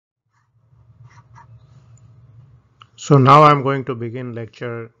So now I'm going to begin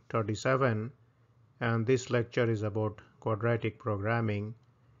lecture 37, and this lecture is about quadratic programming,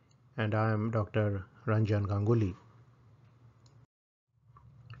 and I am Dr. Ranjan Ganguly.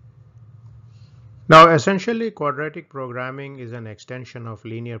 Now essentially quadratic programming is an extension of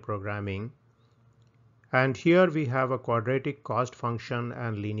linear programming, and here we have a quadratic cost function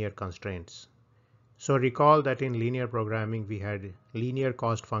and linear constraints. So recall that in linear programming we had linear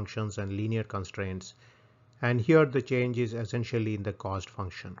cost functions and linear constraints, and here the change is essentially in the cost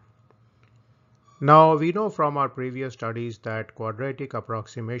function. Now we know from our previous studies that quadratic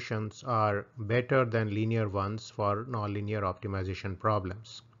approximations are better than linear ones for nonlinear optimization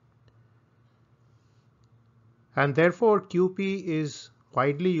problems. And therefore QP is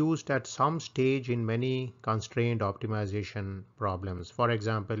widely used at some stage in many constrained optimization problems. For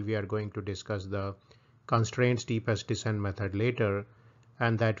example, we are going to discuss the constraint steepest descent method later,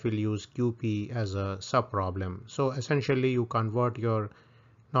 and that will use QP as a subproblem. So essentially you convert your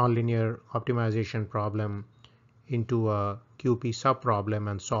nonlinear optimization problem into a QP subproblem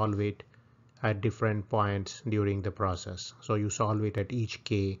and solve it at different points during the process. So you solve it at each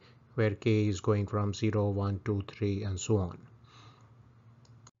k, where k is going from 0, 1, 2, 3, and so on.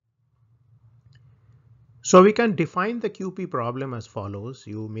 So we can define the QP problem as follows.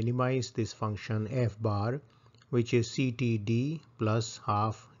 You minimize this function f bar, which is ctd plus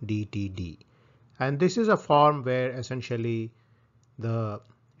half dtd. And this is a form where essentially the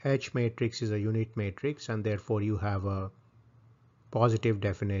H matrix is a unit matrix, and therefore you have a positive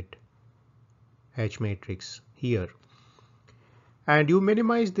definite H matrix here. And you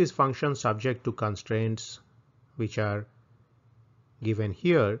minimize this function subject to constraints which are given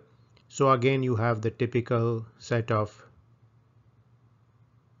here. So again you have the typical set of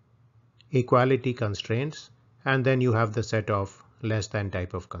equality constraints, and then you have the set of less than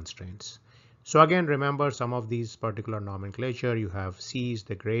type of constraints. So again, remember some of these particular nomenclature. You have C is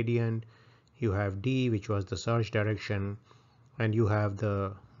the gradient, you have D, which was the search direction, and you have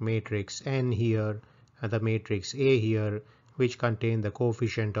the matrix N here and the matrix A here, which contain the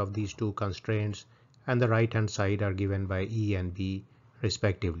coefficient of these two constraints, and the right hand side are given by E and B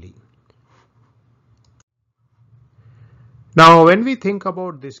respectively. Now when we think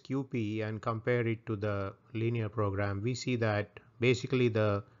about this QP and compare it to the linear program, we see that basically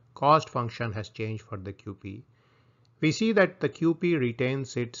the cost function has changed for the QP. We see that the QP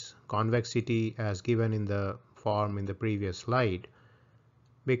retains its convexity as given in the form in the previous slide,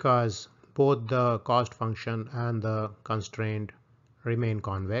 because both the cost function and the constraint remain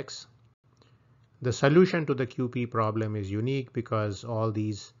convex. The solution to the QP problem is unique because all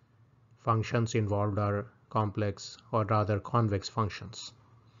these functions involved are complex, or rather convex functions.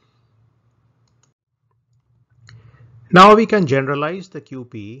 Now we can generalize the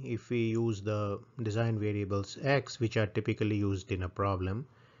QP if we use the design variables x, which are typically used in a problem.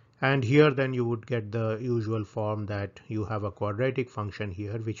 And here then you would get the usual form that you have a quadratic function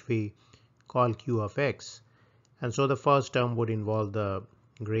here which we call q of x. And so the first term would involve the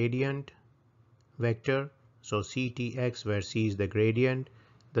gradient vector, so ctx, where c is the gradient.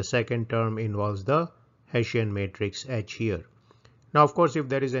 The second term involves the Hessian matrix H here. Now of course if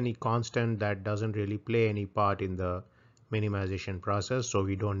there is any constant, that doesn't really play any part in the minimization process, so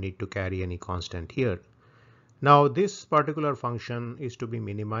we don't need to carry any constant here. Now this particular function is to be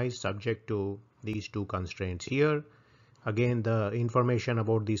minimized subject to these two constraints here. Again, the information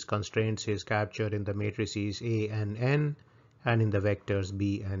about these constraints is captured in the matrices A and N and in the vectors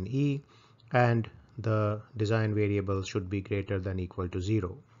B and E, and the design variable should be greater than equal to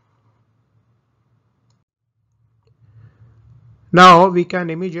 0. Now we can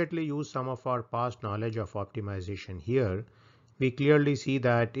immediately use some of our past knowledge of optimization here. We clearly see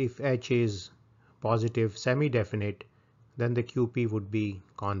that if H is positive semi-definite, then the QP would be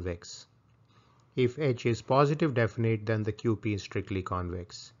convex. If H is positive definite, then the QP is strictly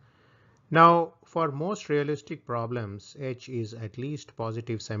convex. Now for most realistic problems, H is at least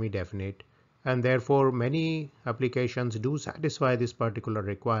positive semi-definite, and therefore many applications do satisfy this particular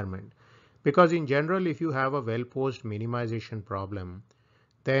requirement. Because in general, if you have a well-posed minimization problem,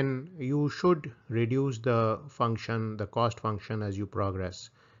 then you should reduce the function, the cost function, as you progress,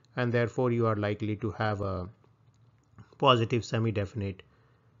 and therefore you are likely to have a positive semi-definite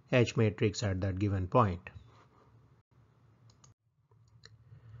H matrix at that given point.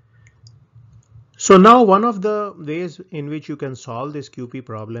 So now one of the ways in which you can solve this QP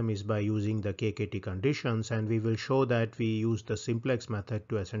problem is by using the KKT conditions, and we will show that we use the simplex method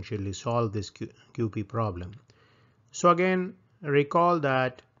to essentially solve this QP problem. So again, recall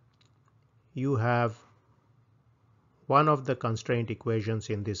that you have one of the constraint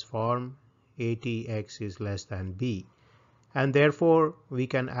equations in this form ATX is less than B. And therefore we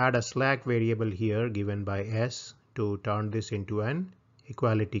can add a slack variable here given by S to turn this into an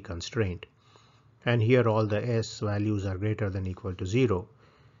equality constraint. And here all the S values are greater than equal to 0.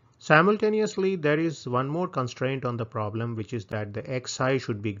 Simultaneously, there is one more constraint on the problem, which is that the xi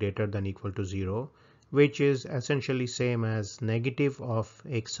should be greater than equal to 0, which is essentially same as negative of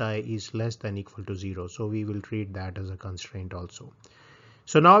xi is less than equal to 0. So we will treat that as a constraint also.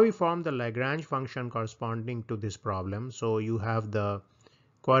 So now we form the Lagrange function corresponding to this problem. So you have the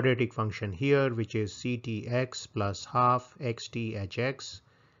quadratic function here, which is ctx plus half xthx.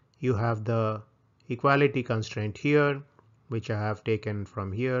 You have the equality constraint here, which I have taken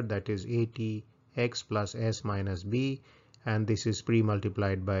from here, that is ATX plus S minus B, and this is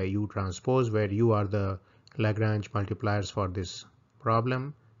pre-multiplied by U transpose, where U are the Lagrange multipliers for this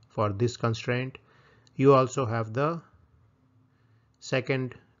problem, for this constraint. You also have the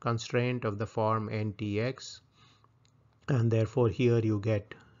second constraint of the form NTX, and therefore here you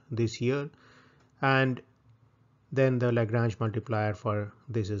get this here, and then the Lagrange multiplier for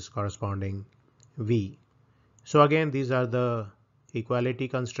this is corresponding V. So again, these are the equality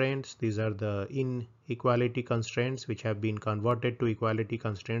constraints. These are the inequality constraints which have been converted to equality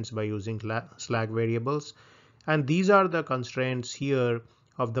constraints by using slack variables. And these are the constraints here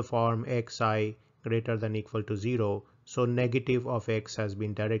of the form xi greater than equal to 0. So negative of x has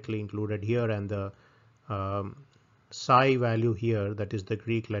been directly included here, and the psi value here, that is the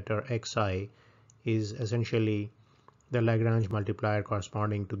Greek letter xi, is essentially the Lagrange multiplier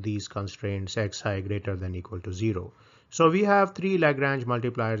corresponding to these constraints xi greater than equal to 0. So we have three Lagrange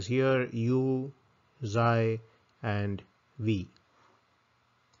multipliers here, u, xi, and v.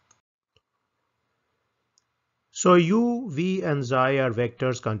 So u, v, and xi are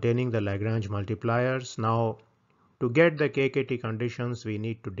vectors containing the Lagrange multipliers. Now to get the KKT conditions, we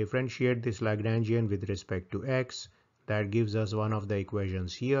need to differentiate this Lagrangian with respect to x. That gives us one of the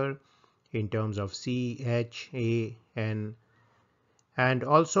equations here in terms of C, H, A, N. And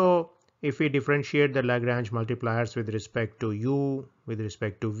also if we differentiate the Lagrange multipliers with respect to U, with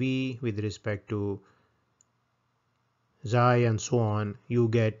respect to V, with respect to xi, and so on, you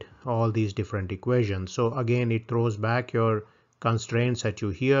get all these different equations. So again, it throws back your constraints at you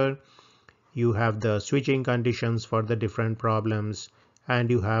here. You have the switching conditions for the different problems, and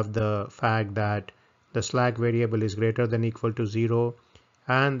you have the fact that the slack variable is greater than equal to 0,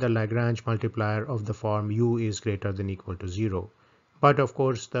 and the Lagrange multiplier of the form u is greater than equal to 0. But of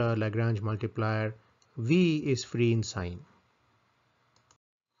course, the Lagrange multiplier v is free in sign.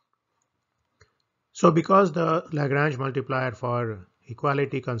 So because the Lagrange multiplier for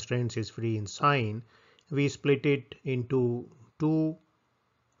equality constraints is free in sign, we split it into two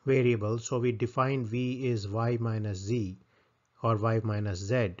variables. So we define v is y minus z or y minus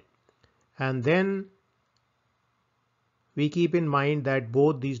z, and then we keep in mind that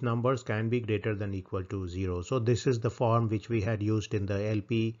both these numbers can be greater than equal to 0. So this is the form which we had used in the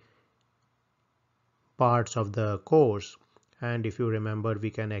LP parts of the course. And if you remember, we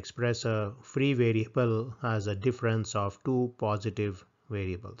can express a free variable as a difference of two positive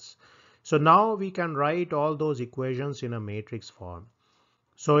variables. So now we can write all those equations in a matrix form.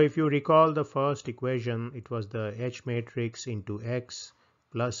 So if you recall the first equation, it was the H matrix into X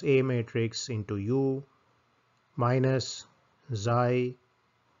plus A matrix into U minus xi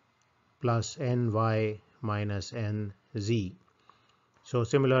plus ny minus nz. So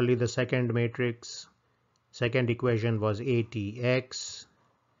similarly, the second equation was ATX,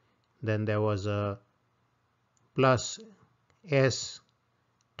 then there was a plus S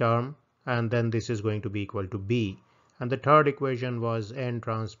term, and then this is going to be equal to B. And the third equation was N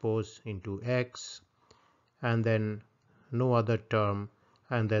transpose into X, and then no other term,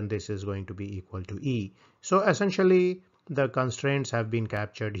 and then this is going to be equal to E. So essentially the constraints have been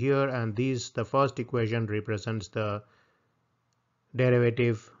captured here, and the first equation represents the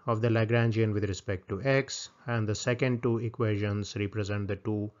derivative of the Lagrangian with respect to x, and the second two equations represent the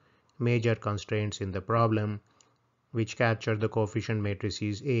two major constraints in the problem, which capture the coefficient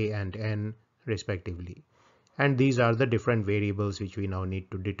matrices A and N respectively. And these are the different variables which we now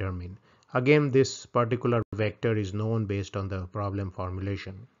need to determine. Again, this particular vector is known based on the problem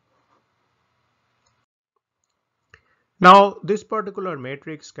formulation. Now, this particular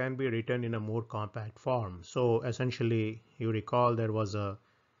matrix can be written in a more compact form. So essentially, you recall there was a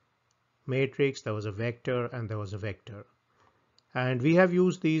matrix, there was a vector, and there was a vector. And we have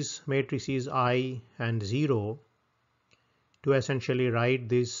used these matrices I and 0 to essentially write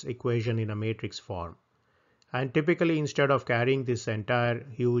this equation in a matrix form. And typically, instead of carrying this entire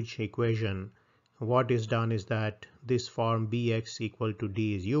huge equation, what is done is that this form bx equal to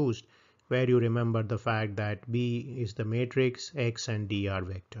d is used, where you remember the fact that B is the matrix, X and D are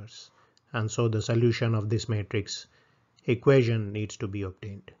vectors. And so the solution of this matrix equation needs to be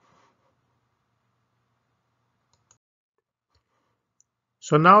obtained.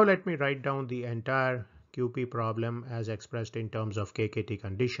 So now let me write down the entire QP problem as expressed in terms of KKT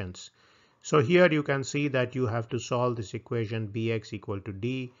conditions. So here you can see that you have to solve this equation Bx equal to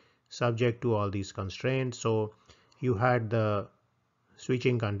D subject to all these constraints. So you had the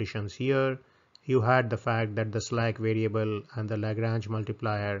switching conditions here. You had the fact that the slack variable and the Lagrange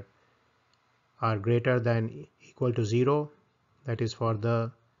multiplier are greater than equal to 0. That is for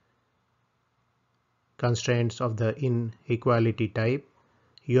the constraints of the inequality type.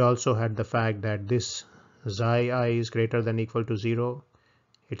 You also had the fact that this xi I is greater than equal to 0.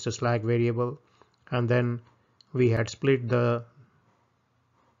 It's a slack variable. And then we had split the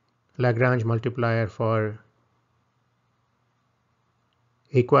Lagrange multiplier for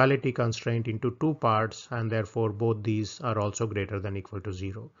equality constraint into two parts, and therefore both these are also greater than equal to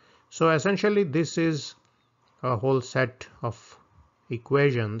 0. So essentially this is a whole set of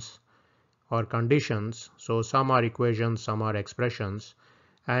equations or conditions. So some are equations, some are expressions,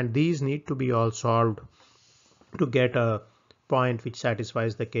 and these need to be all solved to get a point which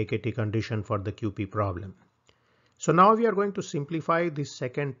satisfies the KKT condition for the QP problem. So now we are going to simplify this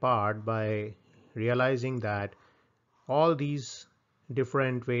second part by realizing that all these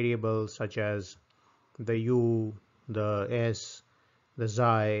different variables such as the u, the s, the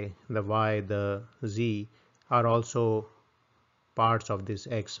xi, the y, the z are also parts of this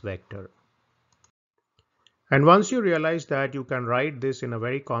x vector. And once you realize that, you can write this in a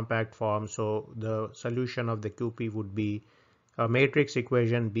very compact form. So the solution of the QP would be a matrix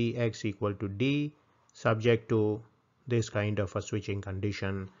equation Bx equal to D subject to this kind of a switching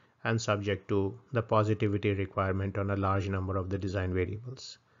condition and subject to the positivity requirement on a large number of the design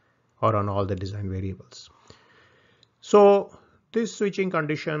variables or on all the design variables. So this switching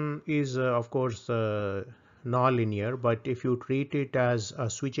condition is of course nonlinear, but if you treat it as a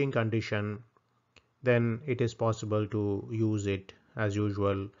switching condition, then it is possible to use it as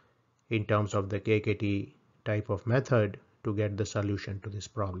usual in terms of the KKT type of method to get the solution to this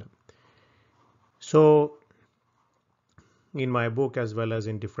problem. So in my book as well as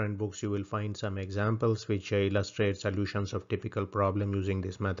in different books, you will find some examples which illustrate solutions of typical problem using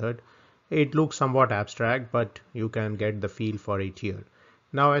this method. It looks somewhat abstract, but you can get the feel for it here.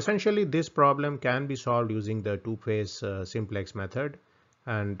 Now essentially this problem can be solved using the two-phase simplex method,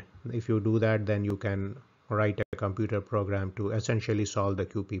 and if you do that, then you can write a computer program to essentially solve the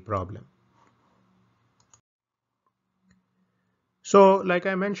QP problem. So like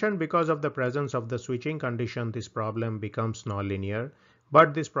I mentioned, because of the presence of the switching condition, this problem becomes nonlinear,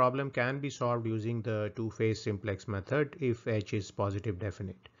 but this problem can be solved using the two-phase simplex method if H is positive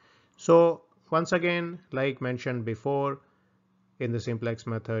definite. So once again, like mentioned before in the simplex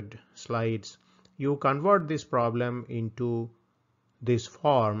method slides, you convert this problem into this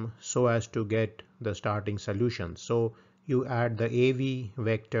form so as to get the starting solution. So you add the AV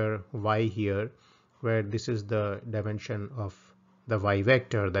vector y here, where this is the dimension of the y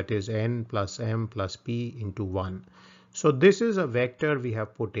vector, that is n plus m plus p into 1. So this is a vector we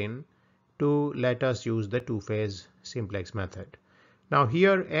have put in to let us use the two-phase simplex method. Now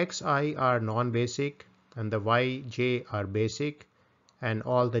here xi are non-basic and the yj are basic, and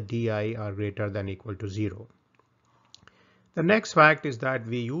all the di are greater than equal to 0. The next fact is that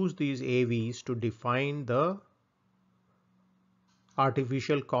we use these AVs to define the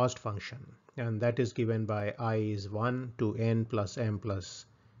artificial cost function, and that is given by I is 1 to n plus m plus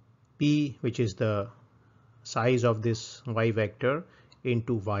p, which is the size of this y vector,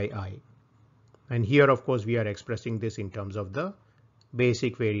 into yi. And here of course we are expressing this in terms of the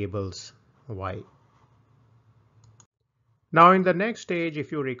basic variables y. Now in the next stage,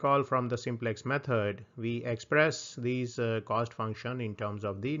 if you recall from the simplex method, we express these cost function in terms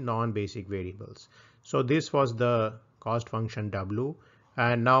of the non-basic variables. So this was the cost function w,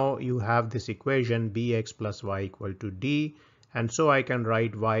 and now you have this equation bx plus y equal to d, and so I can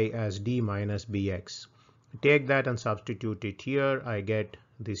write y as d minus bx. Take that and substitute it here, I get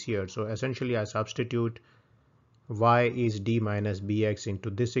this here. So essentially I substitute y is d minus bx into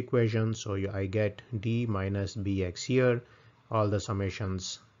this equation, so I get d minus bx here, all the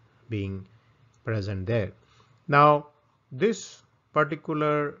summations being present there. Now this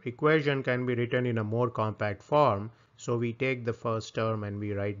particular equation can be written in a more compact form, so we take the first term and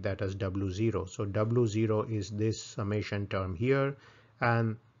we write that as w0. So w0 is this summation term here,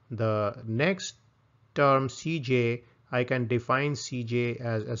 and the next term cj, I can define cj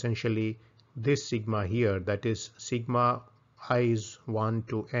as essentially this sigma here, that is sigma I is 1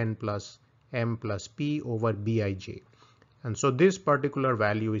 to n plus m plus p over bij. And so this particular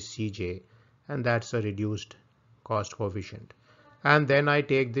value is Cj, and that's a reduced cost coefficient. And then I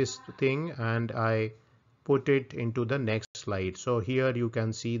take this thing and I put it into the next slide. So here you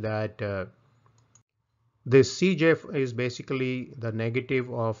can see that this Cj is basically the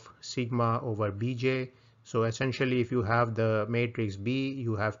negative of sigma over bj. So essentially, if you have the matrix B,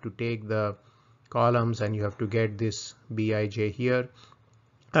 you have to take the columns and you have to get this bij here.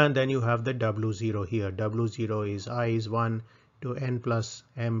 And then you have the W0 here. W0 is I is 1 to n plus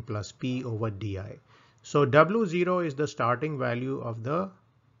m plus p over di. So W0 is the starting value of the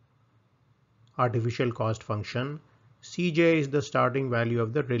artificial cost function. Cj is the starting value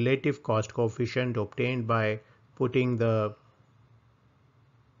of the relative cost coefficient obtained by putting the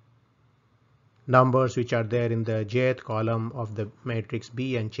numbers which are there in the jth column of the matrix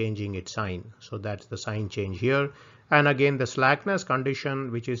B and changing its sign. So that's the sign change here. And again, the slackness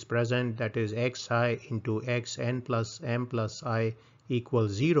condition which is present, that is xi into xn plus m plus I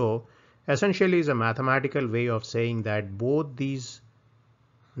equals 0, essentially is a mathematical way of saying that both these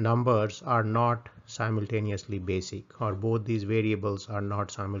numbers are not simultaneously basic, or both these variables are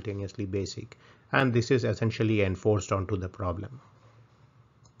not simultaneously basic. And this is essentially enforced onto the problem.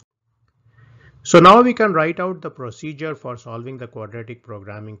 So now we can write out the procedure for solving the quadratic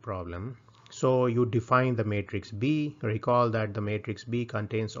programming problem. So you define the matrix B. Recall that the matrix B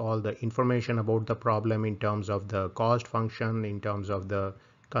contains all the information about the problem in terms of the cost function, in terms of the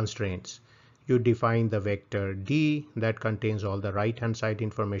constraints. You define the vector D that contains all the right-hand side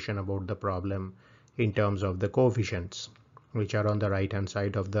information about the problem in terms of the coefficients, which are on the right-hand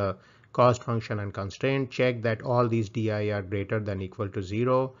side of the cost function and constraint. Check that all these di are greater than equal to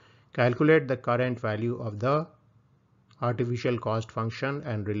 0. Calculate the current value of the artificial cost function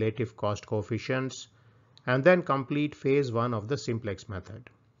and relative cost coefficients, and then complete phase 1 of the simplex method.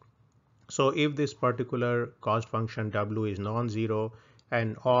 So if this particular cost function W is non-zero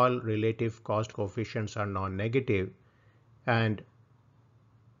and all relative cost coefficients are non-negative and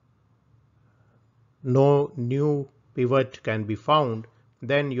no new pivot can be found,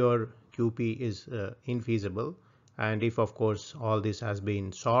 then your QP is infeasible. And if of course all this has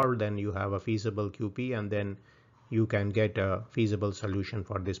been solved, then you have a feasible QP, and then you can get a feasible solution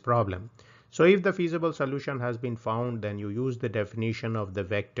for this problem. So if the feasible solution has been found, then you use the definition of the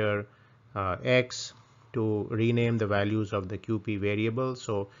vector x to rename the values of the QP variables.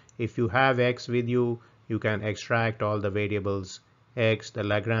 So if you have x with you, you can extract all the variables x, the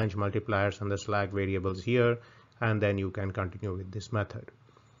Lagrange multipliers and the slack variables here, and then you can continue with this method.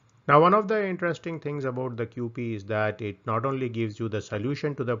 Now, one of the interesting things about the QP is that it not only gives you the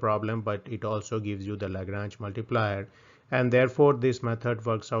solution to the problem, but it also gives you the Lagrange multiplier, and therefore this method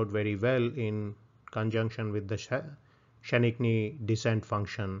works out very well in conjunction with the Shanichny descent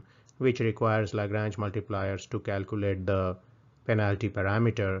function, which requires Lagrange multipliers to calculate the penalty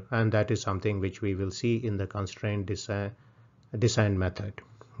parameter, and that is something which we will see in the constraint descent method,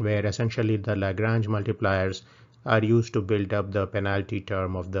 where essentially the Lagrange multipliers are used to build up the penalty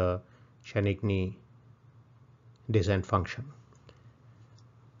term of the Shanichny descent function.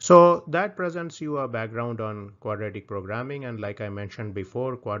 So that presents you a background on quadratic programming, and like I mentioned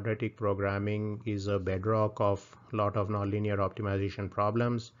before, quadratic programming is a bedrock of a lot of nonlinear optimization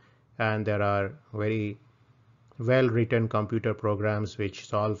problems, and there are very well written computer programs which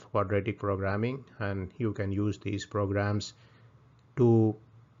solve quadratic programming, and you can use these programs to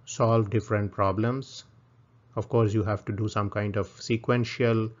solve different problems. Of course, you have to do some kind of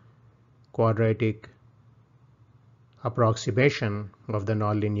sequential quadratic approximation of the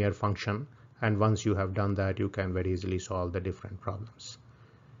nonlinear function, and once you have done that, you can very easily solve the different problems.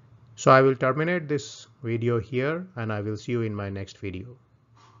 So I will terminate this video here, and I will see you in my next video.